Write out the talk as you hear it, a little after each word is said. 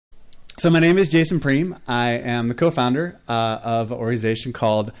So my name is Jason Priem. I am the co-founder of an organization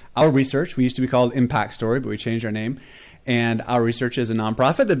called Our Research. We used to be called Impact Story, but we changed our name. And Our Research is a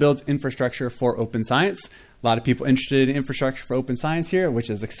nonprofit that builds infrastructure for open science. A lot of people interested in infrastructure for open science here, which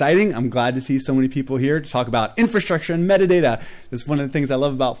is exciting. I'm glad to see so many people here to talk about infrastructure and metadata. This is one of the things I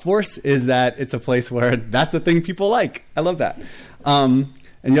love about Force is that it's a place where that's a thing people like. I love that. And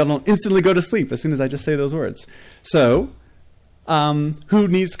y'all don't instantly go to sleep as soon as I just say those words. So who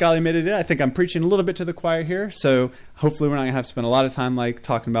needs scholarly metadata? I think I'm preaching a little bit to the choir here. So hopefully we're not going to have to spend a lot of time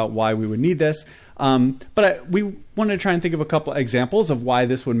talking about why we would need this. We wanted to try and think of a couple examples of why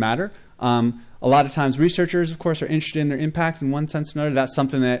this would matter. A lot of times researchers, of course, are interested in their impact in one sense or another. That's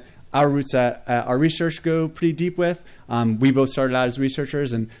something that our roots at Our Research go pretty deep with. We both started out as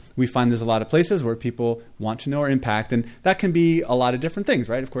researchers, and we find there's a lot of places where people want to know our impact. And that can be a lot of different things,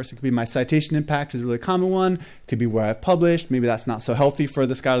 right? Of course, it could be my citation impact is a really common one. It could be where I've published. Maybe that's not so healthy for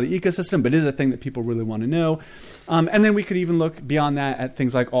the scholarly ecosystem, but it is a thing that people really want to know. And then we could even look beyond that at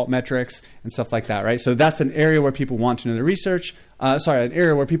things like altmetrics and stuff like that, right? So that's an area where people want to know the research. An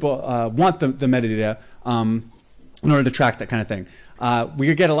area where people want the metadata in order to track that kind of thing.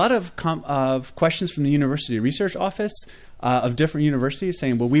 We get a lot of questions from the university research office of different universities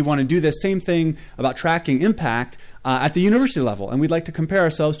saying, well, we want to do this same thing about tracking impact at the university level, and we'd like to compare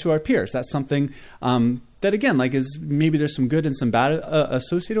ourselves to our peers. That's something that, again, is maybe there's some good and some bad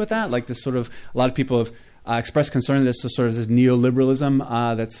associated with that. Like this sort of, a lot of people have expressed concern that it's sort of this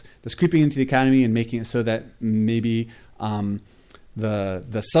neoliberalism that's creeping into the academy and making it so that maybe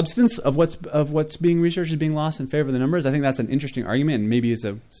the substance of what's being researched is being lost in favor of the numbers. I think that's an interesting argument, and maybe it's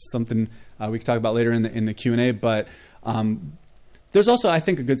something we can talk about later in the Q&A. But there's also, I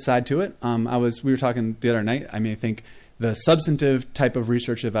think, a good side to it. We were talking the other night. I mean, I think the substantive type of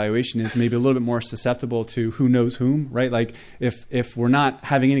research evaluation is maybe a little bit more susceptible to who knows whom, right? Like if we're not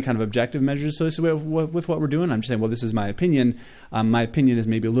having any kind of objective measures associated with what we're doing, I'm just saying, well, this is my opinion. My opinion is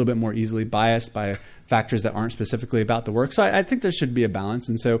maybe a little bit more easily biased by factors that aren't specifically about the work. So I think there should be a balance.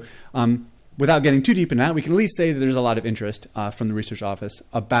 And so without getting too deep in that, we can at least say that there's a lot of interest from the research office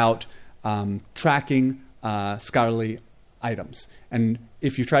about tracking scholarly items. And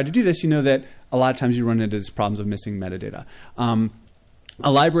if you try to do this, you know that a lot of times you run into these problems of missing metadata. A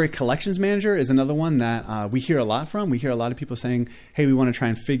library collections manager is another one that we hear a lot from. We hear a lot of people saying, hey, we want to try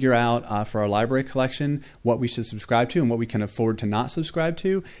and figure out for our library collection what we should subscribe to and what we can afford to not subscribe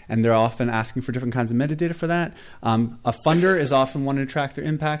to. And they're often asking for different kinds of metadata for that. A funder is often wanting to track their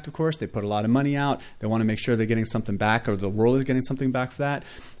impact, of course. They put a lot of money out. They want to make sure they're getting something back or the world is getting something back for that.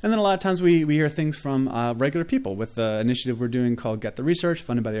 And then a lot of times we hear things from regular people with the initiative we're doing called Get the Research,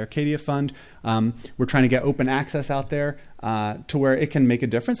 funded by the Arcadia Fund. We're trying to get open access out there to where it can make a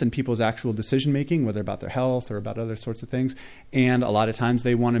difference in people's actual decision making, whether about their health or about other sorts of things. And a lot of times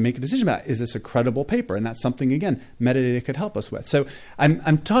they want to make a decision about, is this a credible paper? And that's something, again, metadata could help us with. So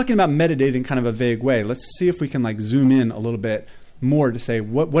I'm talking about metadata in kind of a vague way. Let's see if we can zoom in a little bit more to say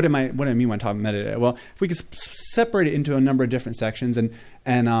what do I mean when I talk about metadata? Well, if we could separate it into a number of different sections,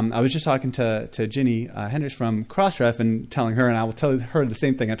 and I was just talking to Ginny Hendricks from Crossref and telling her, and I will tell her the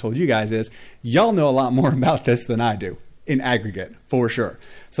same thing I told you guys, is y'all know a lot more about this than I do in aggregate, for sure.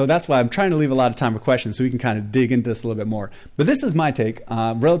 So that's why I'm trying to leave a lot of time for questions so we can kind of dig into this a little bit more. But this is my take,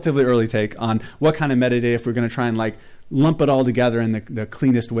 relatively early take, on what kind of metadata, if we're going to try and lump it all together in the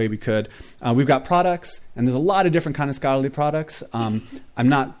cleanest way we could. We've got products, and there's a lot of different kind of scholarly products. I'm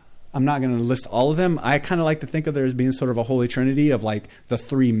not going to list all of them. I kind of like to think of there as being sort of a holy trinity of the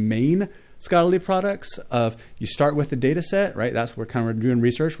three main scholarly products. Of you start with the data set, right? That's where we're doing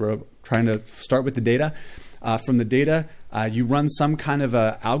research. We're trying to start with the data. From the data, you run some kind of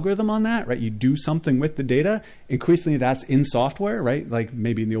a algorithm on that, right? You do something with the data. Increasingly, that's in software, right? Like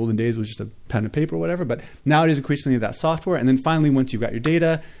maybe in the olden days it was just a pen and paper or whatever, but nowadays increasingly that's software. And then finally, once you've got your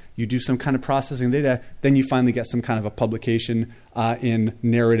data, you do some kind of processing of data, then you finally get some kind of a publication in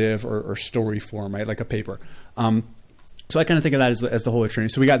narrative or story form, right? Like a paper. So I kind of think of that as the whole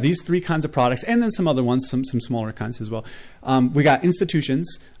trinity. So we got these three kinds of products, and then some other ones, some smaller kinds as well. We got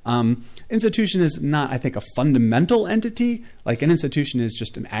institutions. Institution is not, I think, a fundamental entity. Like an institution is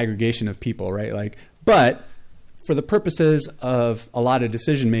just an aggregation of people, right? But for the purposes of a lot of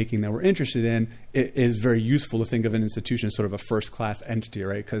decision making that we're interested in, it is very useful to think of an institution as sort of a first-class entity,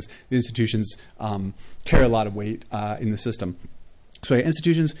 right? Because the institutions carry a lot of weight in the system. So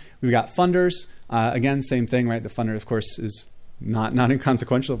institutions, we've got funders. Again, same thing, right? The funder, of course, is not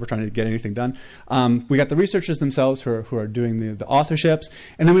inconsequential if we're trying to get anything done. We got the researchers themselves who are doing the authorships,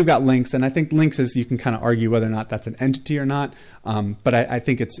 and then we've got links. And I think links is, you can kind of argue whether or not that's an entity or not, but I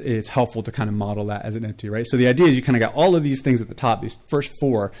think it's helpful to kind of model that as an entity, right? So the idea is you kind of got all of these things at the top, these first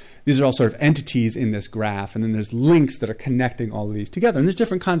four. These are all sort of entities in this graph, and then there's links that are connecting all of these together. And there's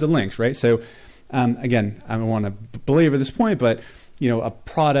different kinds of links, right? So again, I don't want to belabor this point, but a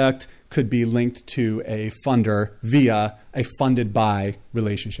product could be linked to a funder via a funded by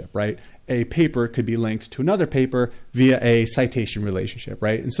relationship, right? A paper could be linked to another paper via a citation relationship,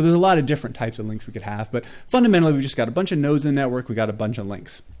 right? And so there's a lot of different types of links we could have, but fundamentally we just got a bunch of nodes in the network, we got a bunch of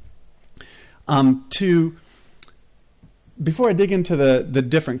links. Before I dig into the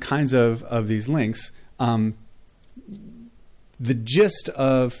different kinds of these links, the gist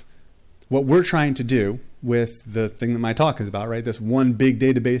of what we're trying to do with the thing that my talk is about, right? This one big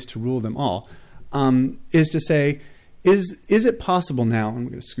database to rule them all, is to say, is it possible now, I'm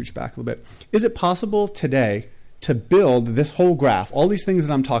going to scooch back a little bit, is it possible today to build this whole graph, all these things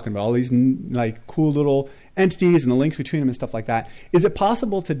that I'm talking about, all these like cool little entities and the links between them and stuff like that, is it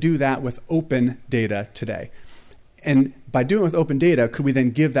possible to do that with open data today? And by doing it with open data, could we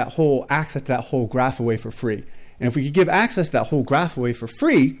then give that whole access to that whole graph away for free? And if we could give access to that whole graph away for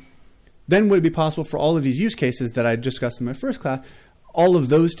free, then would it be possible for all of these use cases that I discussed in my first class, all of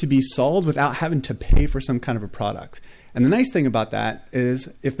those to be solved without having to pay for some kind of a product? And the nice thing about that is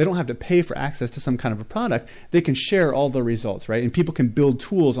if they don't have to pay for access to some kind of a product, they can share all the results, right? And people can build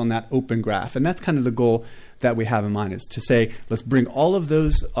tools on that open graph. And that's kind of the goal that we have in mind, is to say, let's bring all of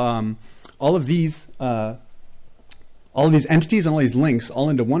those, all of these entities and all these links all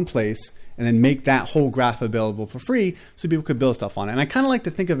into one place, and then make that whole graph available for free so people could build stuff on it. And I kind of like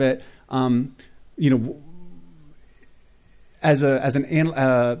to think of it, as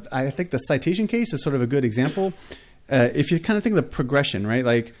I think the citation case is sort of a good example. If you kind of think of the progression, right?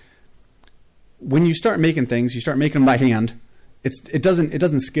 Like when you start making things, you start making them by hand. It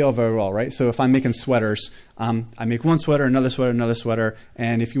doesn't scale very well, right? So if I'm making sweaters, I make one sweater, another sweater,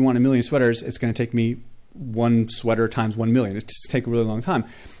 and if you want 1 million sweaters, it's going to take me one sweater times 1 million. It just take a really long time.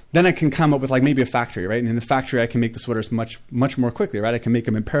 Then I can come up with like maybe a factory, right? And in the factory, I can make the sweaters much more quickly, right? I can make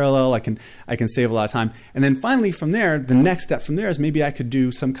them in parallel. I can save a lot of time. And then finally from there, the next step from there is maybe I could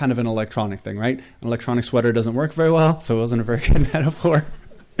do some kind of an electronic thing, right? An electronic sweater doesn't work very well, so it wasn't a very good metaphor.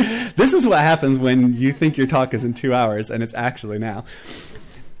 This is what happens when you think your talk is in 2 hours and it's actually now.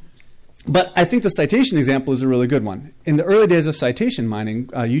 But I think the citation example is a really good one. In the early days of citation mining,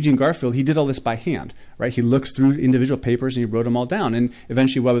 Eugene Garfield, he did all this by hand, right? He looked through individual papers and he wrote them all down. And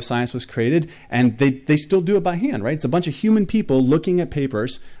eventually Web of Science was created, and they still do it by hand, right? It's a bunch of human people looking at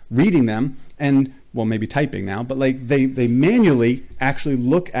papers, reading them, and, well, maybe typing now, but like they manually actually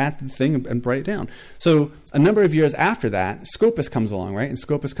look at the thing and write it down. So a number of years after that, Scopus comes along, right? And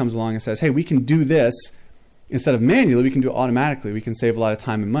Scopus comes along and says, hey, we can do this. Instead of manually, we can do it automatically. We can save a lot of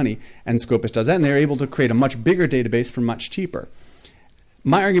time and money. And Scopus does that, and they're able to create a much bigger database for much cheaper.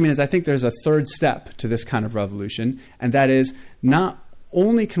 My argument is I think there's a third step to this kind of revolution, and that is not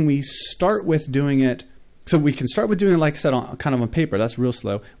only can we start with doing it, so we can start with doing it, like I said, on paper. That's real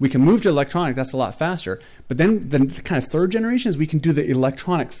slow. We can move to electronic. That's a lot faster. But then the kind of third generation is we can do the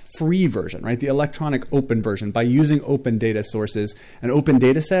electronic free version, right? The electronic open version by using open data sources and open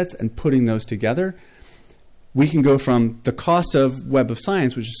data sets and putting those together. We can go from the cost of Web of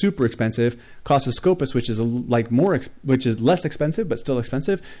Science, which is super expensive, cost of Scopus, which is which is less expensive but still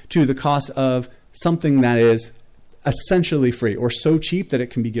expensive, to the cost of something that is essentially free or so cheap that it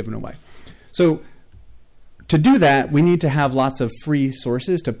can be given away. So to do that, we need to have lots of free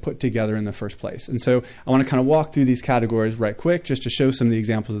sources to put together in the first place. And so I want to kind of walk through these categories right quick just to show some of the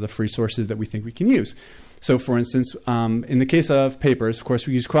examples of the free sources that we think we can use. So for instance, in the case of papers, of course,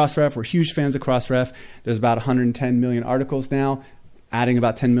 we use Crossref. We're huge fans of Crossref. There's about 110 million articles now, adding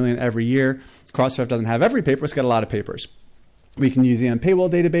about 10 million every year. Crossref doesn't have every paper. It's got a lot of papers. We can use the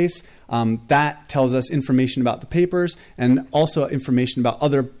paywall database. That tells us information about the papers and also information about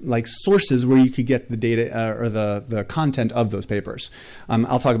other sources where you could get the data or the content of those papers.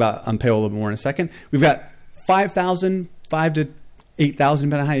 I'll talk about paywall a little bit more in a second. We've got 5,000 to 8,000,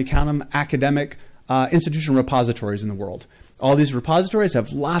 depending on how you count them, academic institutional repositories in the world. All these repositories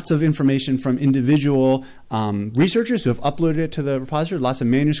have lots of information from individual researchers who have uploaded it to the repository, lots of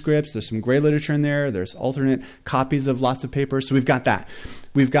manuscripts, there's some gray literature in there, there's alternate copies of lots of papers, so we've got that.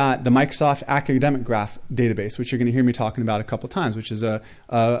 We've got the Microsoft Academic Graph database, which you're going to hear me talking about a couple of times, which is a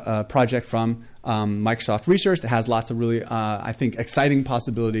project from Microsoft Research that has lots of really, I think, exciting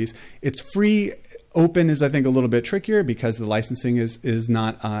possibilities. It's free Open is, I think, a little bit trickier because the licensing is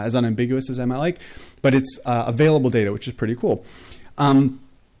not as unambiguous as I might like, but it's available data, which is pretty cool. So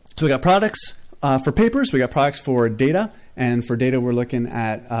we got products for papers, we got products for data, and for data we're looking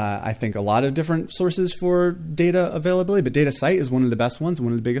at, I think, a lot of different sources for data availability, but DataSite is one of the best ones,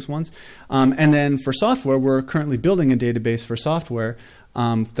 one of the biggest ones. And then for software, we're currently building a database for software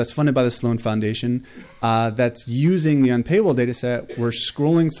that's funded by the Sloan Foundation that's using the unpayable data set. We're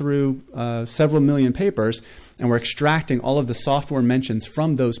scrolling through several million papers, and we're extracting all of the software mentions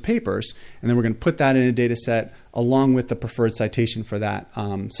from those papers, and then we're going to put that in a data set along with the preferred citation for that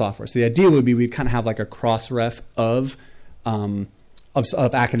software. So the idea would be we'd kind of have like a cross-ref of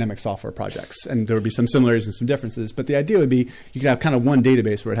academic software projects, and there would be some similarities and some differences, but the idea would be you could have kind of one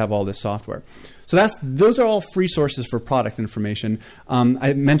database where it'd have all this software. So those are all free sources for product information.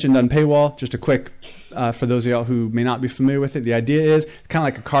 I mentioned Unpaywall, just a quick, for those of y'all who may not be familiar with it, the idea is kind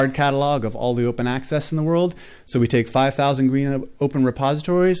of like a card catalog of all the open access in the world. So we take 5,000 green open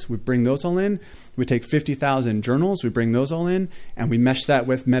repositories, we bring those all in. We take 50,000 journals, we bring those all in, and we mesh that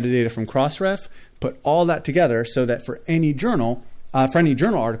with metadata from Crossref, put all that together so that for any journal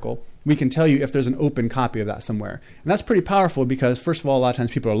article, we can tell you if there's an open copy of that somewhere. And that's pretty powerful because, first of all, a lot of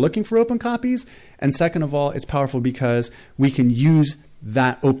times people are looking for open copies. And second of all, it's powerful because we can use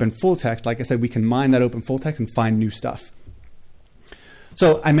that open full text. Like I said, we can mine that open full text and find new stuff.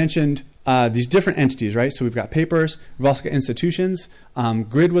 So I mentioned these different entities, right? So we've got papers, we've also got institutions.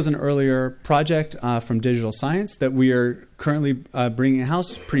 Grid was an earlier project from Digital Science that we are currently bringing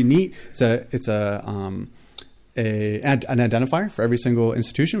in-house. Pretty neat. It's an identifier for every single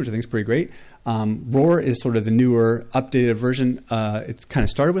institution, which I think is pretty great. Roar is sort of the newer, updated version. It's kind of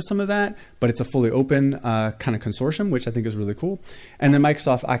started with some of that, but it's a fully open kind of consortium, which I think is really cool. And then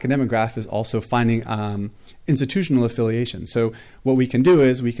Microsoft Academic Graph is also finding institutional affiliation. So what we can do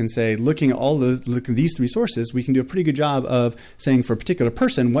is we can say, looking at these three sources, we can do a pretty good job of saying for a particular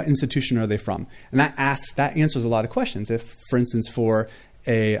person, what institution are they from? And that answers a lot of questions. If, for instance, for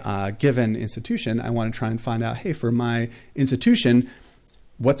a given institution, I want to try and find out, hey, for my institution,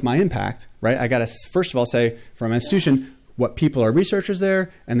 what's my impact, right? I got to, first of all, say for my institution, what people are researchers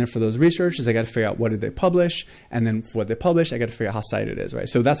there, and then for those researchers, I got to figure out what did they publish, and then for what they publish, I got to figure out how cited it is, right?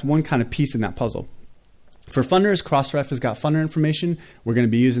 So that's one kind of piece in that puzzle. For funders, Crossref has got funder information. We're going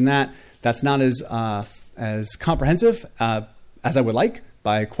to be using that. That's not as comprehensive as I would like,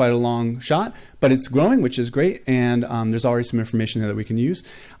 by quite a long shot, but it's growing, which is great, and there's already some information there that we can use.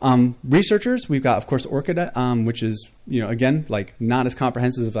 Researchers, we've got, of course, ORCID, which is, again, like not as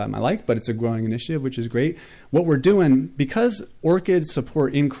comprehensive as I might like, but it's a growing initiative, which is great. What we're doing, because ORCID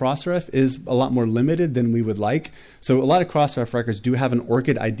support in Crossref is a lot more limited than we would like, so a lot of Crossref records do have an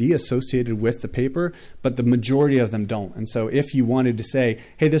ORCID ID associated with the paper, but the majority of them don't. And so if you wanted to say,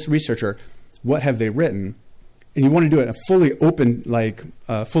 hey, this researcher, what have they written? And you want to do it in a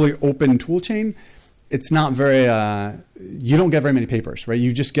fully open tool chain, it's not very, you don't get very many papers, right?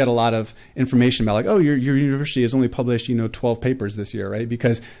 You just get a lot of information about like, oh, your university has only published, 12 papers this year, right?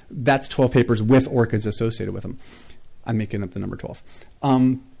 Because that's 12 papers with ORCIDs associated with them. I'm making up the number 12.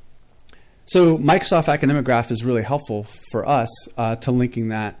 So Microsoft Academic Graph is really helpful for us to linking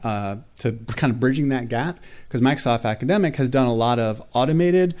that, to kind of bridging that gap, because Microsoft Academic has done a lot of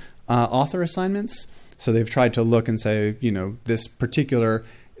automated author assignments. So they've tried to look and say, this particular,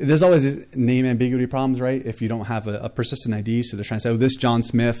 there's always name ambiguity problems, right? If you don't have a persistent ID, so they're trying to say, oh, this John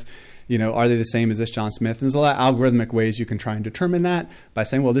Smith, are they the same as this John Smith? And there's a lot of algorithmic ways you can try and determine that by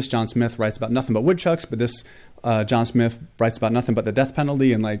saying, well, this John Smith writes about nothing but woodchucks, but this John Smith writes about nothing but the death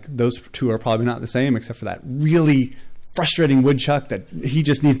penalty, and like those two are probably not the same, except for that really frustrating woodchuck that he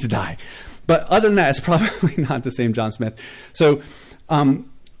just needs to die. But other than that, it's probably not the same John Smith. So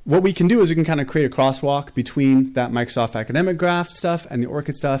what we can do is we can kind of create a crosswalk between that Microsoft Academic Graph stuff and the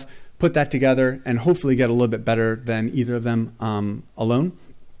ORCID stuff, put that together, and hopefully get a little bit better than either of them alone.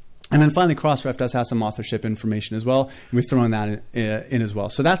 And then finally, Crossref does have some authorship information as well, and we've thrown that in as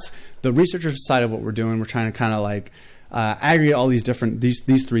well. So that's the researcher side of what we're doing. We're trying to kind of like aggregate all these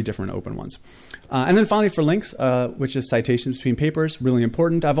three different open ones. And then finally for links, which is citations between papers, really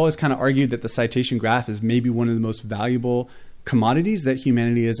important. I've always kind of argued that the citation graph is maybe one of the most valuable commodities that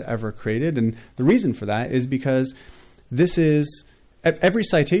humanity has ever created. And the reason for that is because every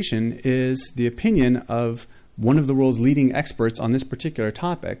citation is the opinion of one of the world's leading experts on this particular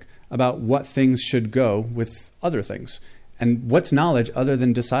topic about what things should go with other things. And what's knowledge other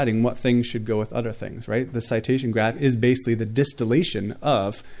than deciding what things should go with other things, right? The citation graph is basically the distillation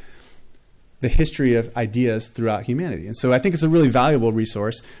of the history of ideas throughout humanity. And so I think it's a really valuable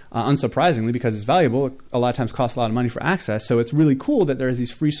resource, unsurprisingly, because it's valuable. It a lot of times costs a lot of money for access. So it's really cool that there's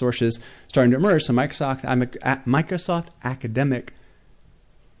these free sources starting to emerge. So Microsoft Academic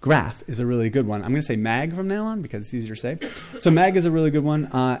Graph is a really good one. I'm going to say MAG from now on because it's easier to say. So MAG is a really good one.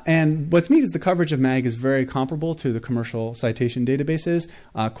 And what's neat is the coverage of MAG is very comparable to the commercial citation databases,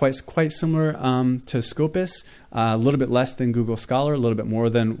 quite similar to Scopus, a little bit less than Google Scholar, a little bit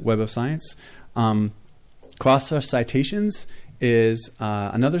more than Web of Science. Cross-source citations is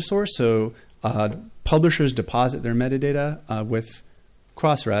another source. So publishers deposit their metadata with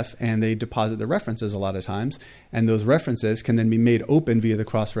Crossref, and they deposit the references a lot of times, and those references can then be made open via the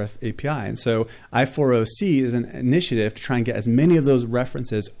Crossref API. And so I4OC is an initiative to try and get as many of those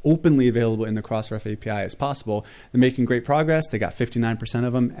references openly available in the Crossref API as possible. They're making great progress. They got 59%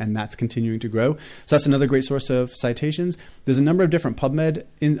 of them, and that's continuing to grow. So that's another great source of citations. There's a number of different PubMed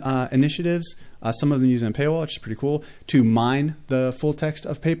initiatives, some of them using a paywall, which is pretty cool, to mine the full text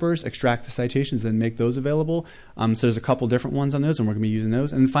of papers, extract the citations, and make those available. So there's a couple different ones on those, and we're going to be using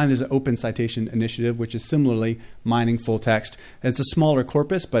those. And finally, there's an open citation initiative, which is similarly mining full text. It's a smaller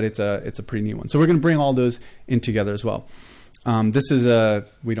corpus, but it's a pretty neat one. So we're going to bring all those in together as well. This is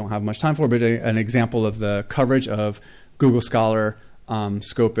we don't have much time for, but an example of the coverage of Google Scholar,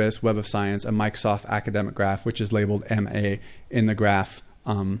 Scopus, Web of Science, and Microsoft Academic Graph, which is labeled MA in the graph.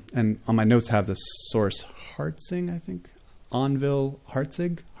 And on my notes I have the source Hartzing, I think. Onville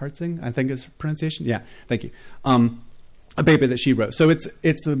Hartzing, I think is pronunciation. Yeah, thank you. A paper that she wrote. So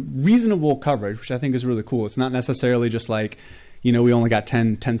it's a reasonable coverage, which I think is really cool. It's not necessarily just like, we only got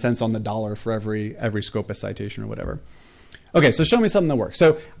 10 cents on the dollar for every Scopus citation or whatever. Okay, so show me something that works.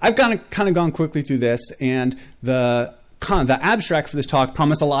 So I've kind of gone quickly through this, and the abstract for this talk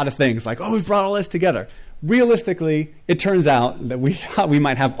promised a lot of things, like, we've brought all this together. Realistically, it turns out that we thought we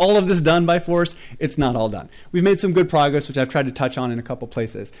might have all of this done by force. It's not all done. We've made some good progress, which I've tried to touch on in a couple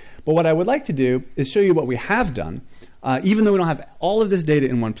places. But what I would like to do is show you what we have done. Even though we don't have all of this data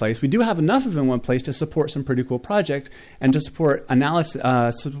in one place, we do have enough of it in one place to support some pretty cool project and to support analysis,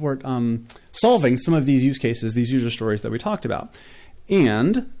 solving some of these use cases, these user stories that we talked about.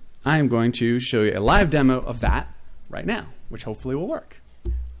 And I'm going to show you a live demo of that right now, which hopefully will work.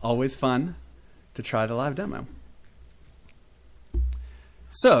 Always fun to try the live demo.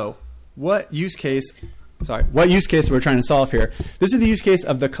 So what use case we're trying to solve here? This is the use case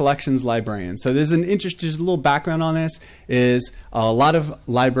of the collections librarian. So there's an interesting, just a little background on this, is a lot of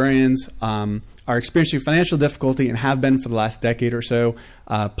librarians are experiencing financial difficulty and have been for the last decade or so.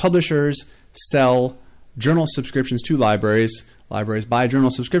 Publishers sell journal subscriptions to libraries. Libraries buy journal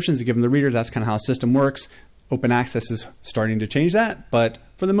subscriptions to give them the reader. That's kind of how the system works. Open access is starting to change that, but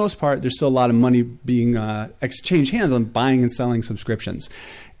for the most part, there's still a lot of money being exchanged hands on buying and selling subscriptions.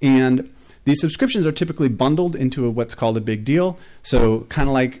 And these subscriptions are typically bundled into what's called a big deal. So kind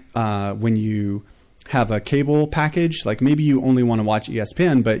of like when you have a cable package, like maybe you only want to watch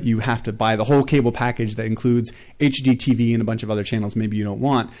ESPN, but you have to buy the whole cable package that includes HGTV and a bunch of other channels maybe you don't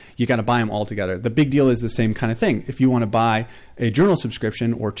want. You got to buy them all together. The big deal is the same kind of thing. If you want to buy a journal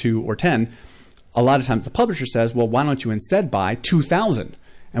subscription or 2 or 10, a lot of times the publisher says, well, why don't you instead buy 2,000?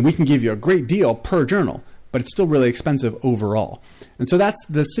 And we can give you a great deal per journal, but it's still really expensive overall. And so that's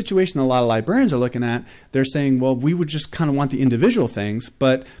the situation a lot of librarians are looking at. They're saying, well, we would just kind of want the individual things,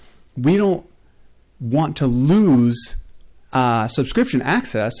 but we don't want to lose subscription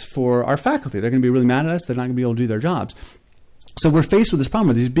access for our faculty. They're going to be really mad at us. They're not going to be able to do their jobs. So we're faced with this problem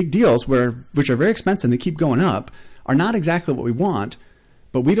where these big deals, which are very expensive and they keep going up, are not exactly what we want,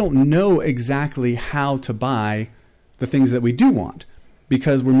 but we don't know exactly how to buy the things that we do want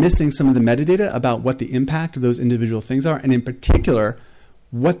because we're missing some of the metadata about what the impact of those individual things are, and in particular,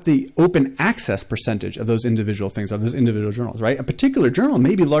 what the open access percentage of those individual things are, those individual journals, right? A particular journal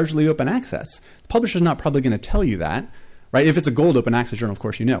may be largely open access. The publisher's not probably going to tell you that, right? If it's a gold open access journal, of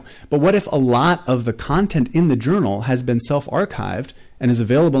course you know. But what if a lot of the content in the journal has been self-archived and is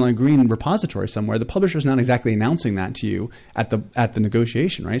available in a green repository somewhere? The publisher's not exactly announcing that to you at the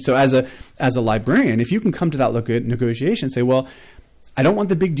negotiation, right? So as a librarian, if you can come to that negotiation and say, well, I don't want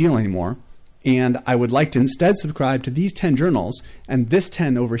the big deal anymore, and I would like to instead subscribe to these 10 journals, and this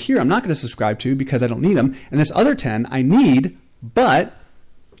 10 over here I'm not going to subscribe to because I don't need them, and this other 10 I need, but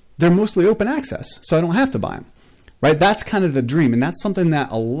they're mostly open access, so I don't have to buy them. Right? That's kind of the dream, and that's something that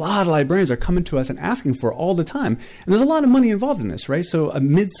a lot of librarians are coming to us and asking for all the time. And there's a lot of money involved in this, right? So a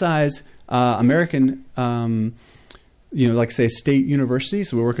mid-size American, like say state university,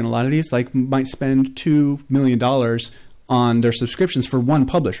 so we work in a lot of these, like might spend $2 million on their subscriptions for one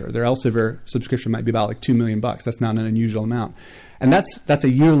publisher. Their Elsevier subscription might be about like $2 million. That's not an unusual amount. And that's a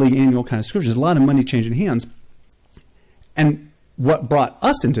yearly, annual kind of subscription. There's a lot of money changing hands. And what brought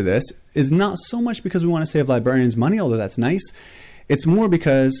us into this is not so much because we want to save librarians money, although that's nice. It's more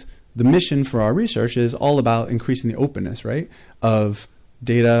because the mission for our research is all about increasing the openness, right, of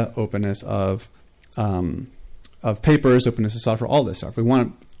data, openness of papers, openness of software, all this stuff. We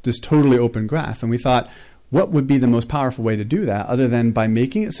want this totally open graph. And we thought, what would be the most powerful way to do that other than by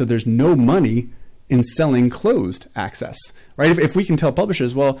making it so there's no money in selling closed access, right? If we can tell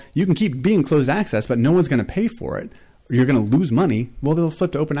publishers, well, you can keep being closed access, but no one's going to pay for it, or you're going to lose money, well, they'll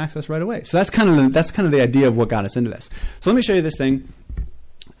flip to open access right away. So that's kind of the idea of what got us into this. So let me show you this thing.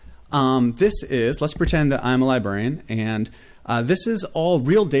 This is, let's pretend that I'm a librarian, and this is all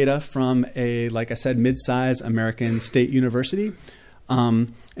real data from a, like I said, mid-size American state university.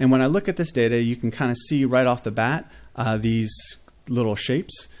 And when I look at this data, you can kind of see right off the bat these little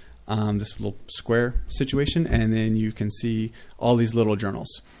shapes, this little square situation, and then you can see all these little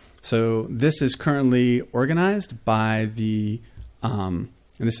journals. So this is currently organized by the, and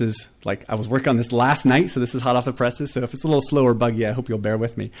this is like, I was working on this last night, so this is hot off the presses. So if it's a little slow or buggy, I hope you'll bear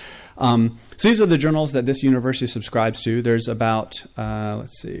with me. So these are the journals that this university subscribes to. There's about,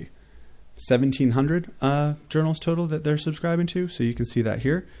 let's see, 1,700 journals total that they're subscribing to. So you can see that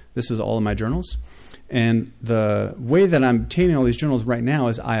here. This is all of my journals. And the way that I'm obtaining all these journals right now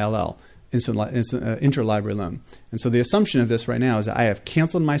is ILL, interlibrary loan. And so the assumption of this right now is that I have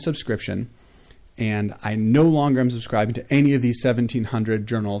canceled my subscription and I no longer am subscribing to any of these 1,700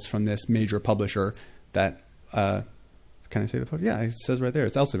 journals from this major publisher that, can I say the publisher? Yeah, it says right there,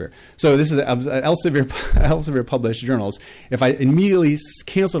 it's Elsevier. So this is Elsevier published journals. If I immediately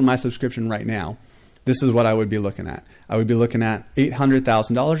canceled my subscription right now, this is what I would be looking at. I would be looking at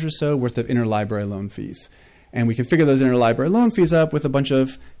 $800,000 or so worth of interlibrary loan fees. And we can figure those interlibrary loan fees up with a bunch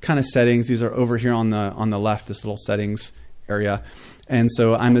of kind of settings. These are over here on the left, this little settings area. And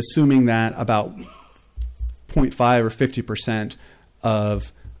so I'm assuming that about 0.5 or 50%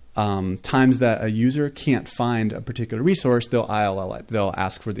 of times that a user can't find a particular resource, they'll ILL it. They'll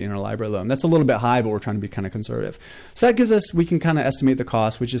ask for the interlibrary loan. That's a little bit high, but we're trying to be kind of conservative. So that gives us, we can kind of estimate the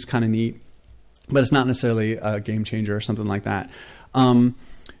cost, which is kind of neat, but it's not necessarily a game changer or something like that.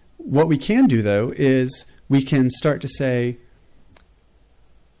 What we can do, though, is we can start to say,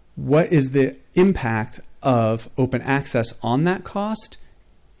 what is the impact of open access on that cost,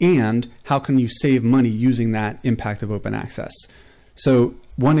 and how can you save money using that impact of open access? So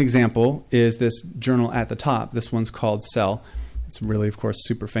one example is this journal at the top. This one's called Cell. It's really, of course,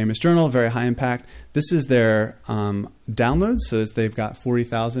 super famous journal, very high impact. This is their downloads. So they've got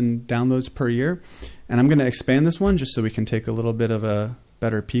 40,000 downloads per year. And I'm going to expand this one just so we can take a little bit of a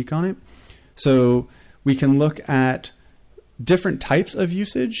better peek on it. So we can look at different types of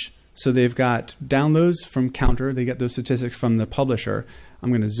usage. So they've got downloads from Counter. They get those statistics from the publisher. I'm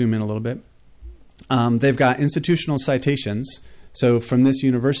going to zoom in a little bit. They've got institutional citations. So from this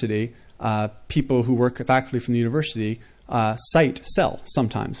university, people who work, faculty from the university, cite Cell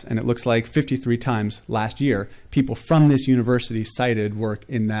sometimes. And it looks like 53 times last year, people from this university cited work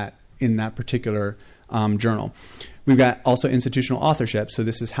in that particular journal. We've got also institutional authorship. So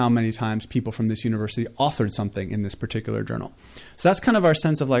this is how many times people from this university authored something in this particular journal. So that's kind of our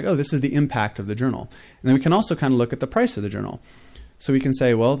sense of like, oh, this is the impact of the journal. And then we can also kind of look at the price of the journal. So we can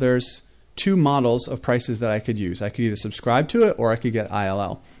say, well, there's two models of prices that I could use. I could either subscribe to it or I could get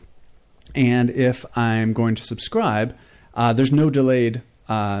ILL. And if I'm going to subscribe, there's no delayed,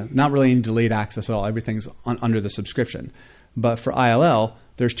 not really any delayed access at all. Everything's under the subscription. But for ILL,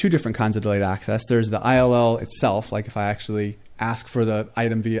 there's two different kinds of delayed access. There's the ILL itself, like if I actually ask for the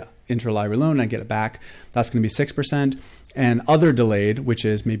item via interlibrary loan and I get it back, that's going to be 6%. And other delayed, which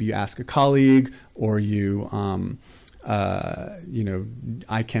is maybe you ask a colleague or you, ICANN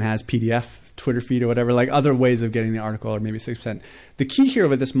has PDF, Twitter feed or whatever, like other ways of getting the article, or maybe 6%. The key here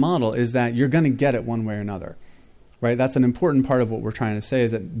with this model is that you're going to get it one way or another. Right, that's an important part of what we're trying to say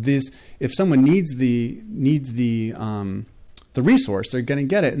is that this, if someone needs the resource, they're going to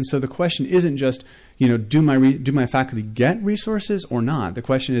get it. And so the question isn't just, do my faculty get resources or not? The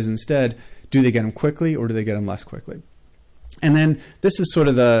question is instead, do they get them quickly or do they get them less quickly? And then this is sort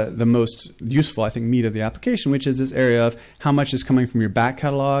of the most useful, I think, meat of the application, which is this area of how much is coming from your back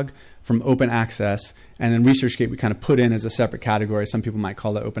catalog, from open access, and then ResearchGate we kind of put in as a separate category. Some people might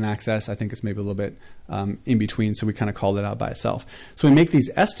call it open access. I think it's maybe a little bit in between, so we kind of called it out by itself. So we make these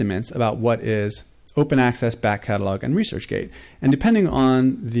estimates about what is open access, back catalog, and ResearchGate. And depending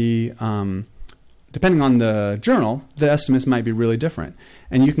on the depending on the journal, the estimates might be really different.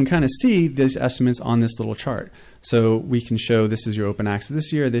 And you can kind of see these estimates on this little chart. So we can show this is your open access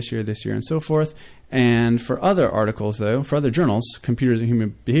this year, this year, this year, and so forth. And for other articles, though, for other journals, Computers and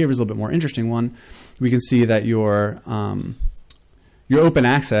Human Behavior is a little bit more interesting one. We can see that your open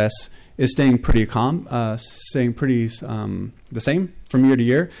access is staying pretty the same from year to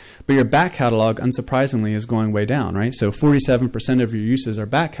year, but your back catalog, unsurprisingly, is going way down, right? So 47% of your uses are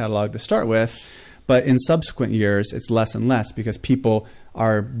back catalog to start with, but in subsequent years, it's less and less because people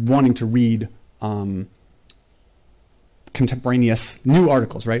are wanting to read contemporaneous new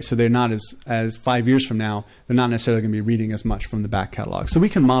articles, right? So they're not as 5 years from now, they're not necessarily going to be reading as much from the back catalog. So we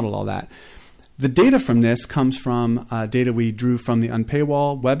can model all that. The data from this comes from data we drew from the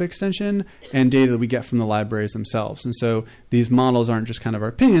Unpaywall web extension and data that we get from the libraries themselves. And so these models aren't just kind of our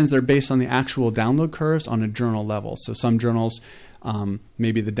opinions, they're based on the actual download curves on a journal level. So some journals,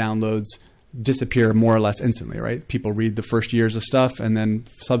 maybe the downloads disappear more or less instantly, right? People read the first years of stuff and then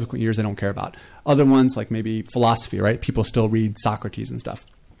subsequent years they don't care about. Other ones, like maybe philosophy, right? People still read Socrates and stuff.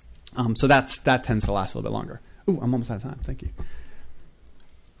 So that tends to last a little bit longer. Ooh, I'm almost out of time. Thank you.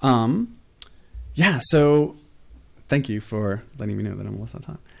 Yeah, so thank you for letting me know that I'm almost out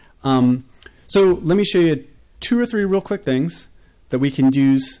of time. So let me show you 2 or 3 real quick things that we can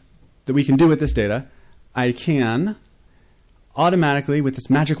use, that we can do with this data. I can automatically, with this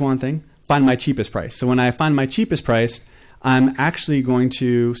magic wand thing, find my cheapest price. So when I find my cheapest price, I'm actually going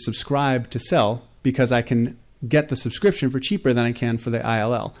to subscribe to sell because I can get the subscription for cheaper than I can for the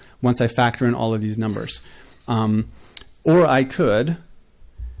ILL once I factor in all of these numbers. Or I could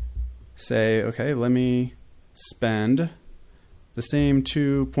say, okay, let me spend the same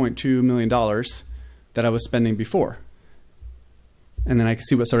 $2.2 million that I was spending before. And then I can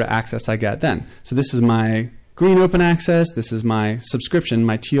see what sort of access I get then. So this is my green open access. This is my subscription.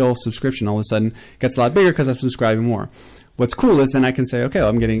 My teal subscription all of a sudden gets a lot bigger because I'm subscribing more. What's cool is then I can say, okay, well,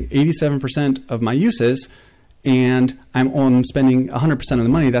 I'm getting 87% of my uses and I'm spending 100% of the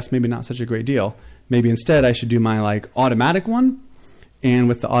money. That's maybe not such a great deal. Maybe instead I should do my automatic one. And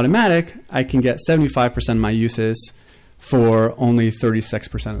with the automatic, I can get 75% of my uses for only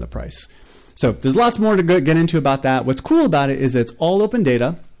 36% of the price. So there's lots more to get into about that. What's cool about it is it's all open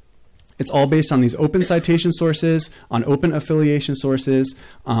data. It's all based on these open citation sources, on open affiliation sources,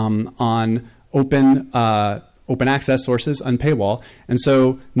 on open access sources, on paywall. And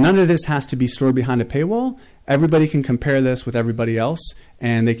so none of this has to be stored behind a paywall. Everybody can compare this with everybody else,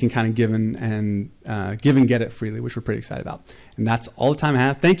 and they can kind of give and get it freely, which we're pretty excited about. And that's all the time I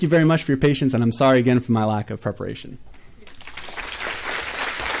have. Thank you very much for your patience, and I'm sorry again for my lack of preparation.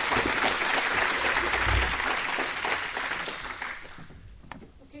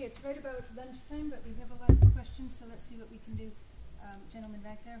 Okay, it's right about lunchtime, but we have a lot of questions, so let's see what we can do. Gentleman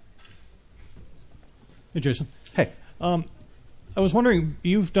back there. Hey, Jason. Hey. I was wondering,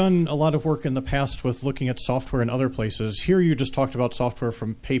 you've done a lot of work in the past with looking at software in other places. Here you just talked about software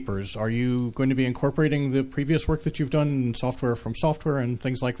from papers. Are you going to be incorporating the previous work that you've done in software from software and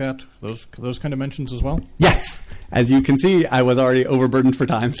things like that? Those kind of mentions as well? Yes. As you can see, I was already overburdened for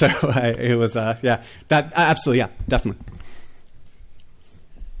time, so it was, yeah, that absolutely, yeah, definitely.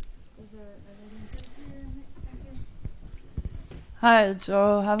 Hi,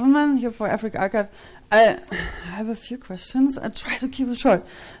 Joe Haberman here for Africa Archive. I have a few questions. I try to keep it short.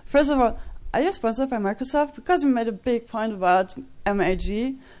 First of all, are you sponsored by Microsoft? Because you made a big point about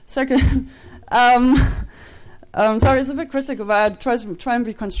MAG. Second, sorry, it's a bit critical, but I try and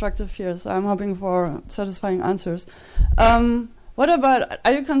be constructive here, so I'm hoping for satisfying answers. What about,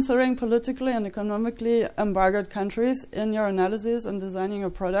 are you considering politically and economically embargoed countries in your analysis and designing your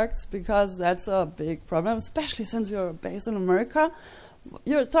products? Because that's a big problem, especially since you're based in America.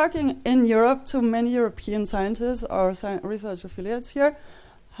 You're talking in Europe to many European scientists or research affiliates here.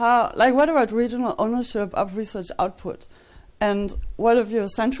 What about regional ownership of research output? And what if you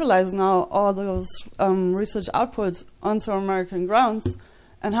centralize now all those research outputs on some American grounds?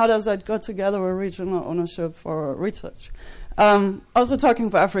 And how does that go together with regional ownership for research? Also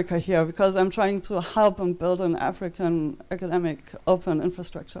talking for Africa here, because I'm trying to help and build an African academic open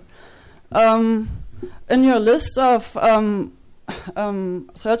infrastructure. In your list of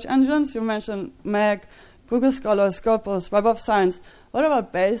search engines, you mentioned Meg, Google Scholar, Scopus, Web of Science. What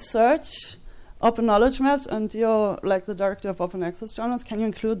about Bayes search, Open Knowledge Maps, and like the director of Open Access Journals? Can you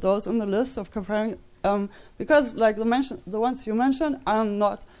include those in the list of comparing? Because like the ones you mentioned are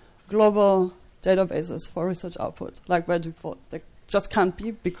not global databases for research output, like by default. They just can't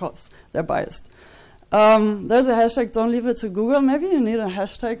be because they're biased. There's a hashtag, don't leave it to Google. Maybe you need a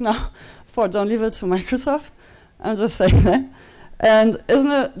hashtag now for don't leave it to Microsoft. I'm just saying that. And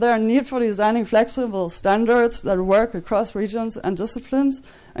isn't there a need for designing flexible standards that work across regions and disciplines?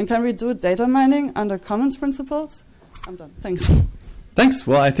 And can we do data mining under commons principles? I'm done. Thanks. Thanks.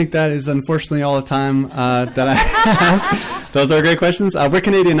 Well, I think that is unfortunately all the time that I have. Those are great questions. We're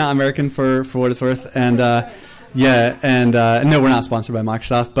Canadian, not American, for what it's worth. And no, we're not sponsored by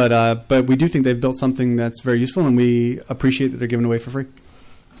Microsoft, but we do think they've built something that's very useful, and we appreciate that they're giving away for free.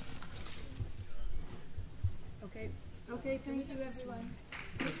 Okay, thank you, everyone.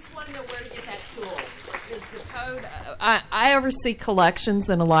 I just want to know where to get that tool. Is the code? I oversee collections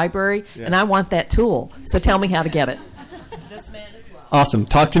in a library, and I want that tool. So tell me how to get it. This man as well. Awesome.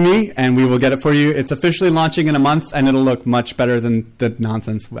 Talk to me, and we will get it for you. It's officially launching in a month, and it'll look much better than the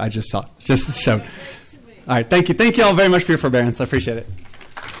nonsense I just showed. All right. Thank you. Thank you all very much for your forbearance. I appreciate it.